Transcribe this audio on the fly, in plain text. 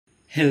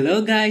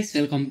Hello guys,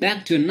 welcome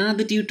back to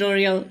another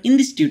tutorial. In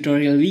this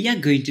tutorial, we are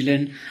going to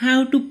learn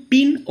how to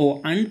pin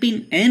or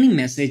unpin any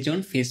message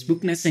on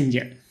Facebook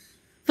Messenger.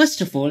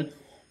 First of all,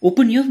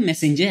 open your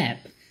Messenger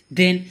app.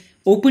 Then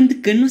open the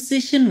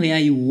conversation where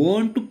you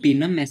want to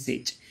pin a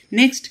message.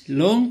 Next,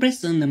 long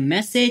press on the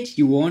message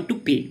you want to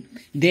pin.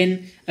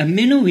 Then a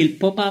menu will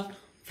pop up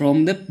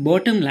from the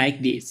bottom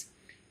like this.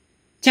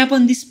 Tap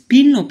on this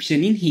pin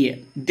option in here.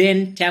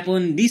 Then tap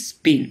on this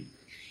pin.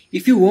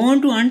 If you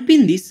want to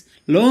unpin this,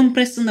 long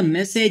press on the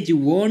message you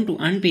want to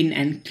unpin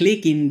and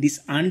click in this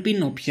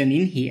unpin option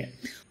in here.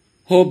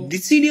 Hope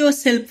this video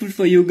was helpful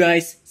for you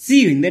guys.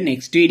 See you in the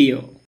next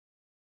video.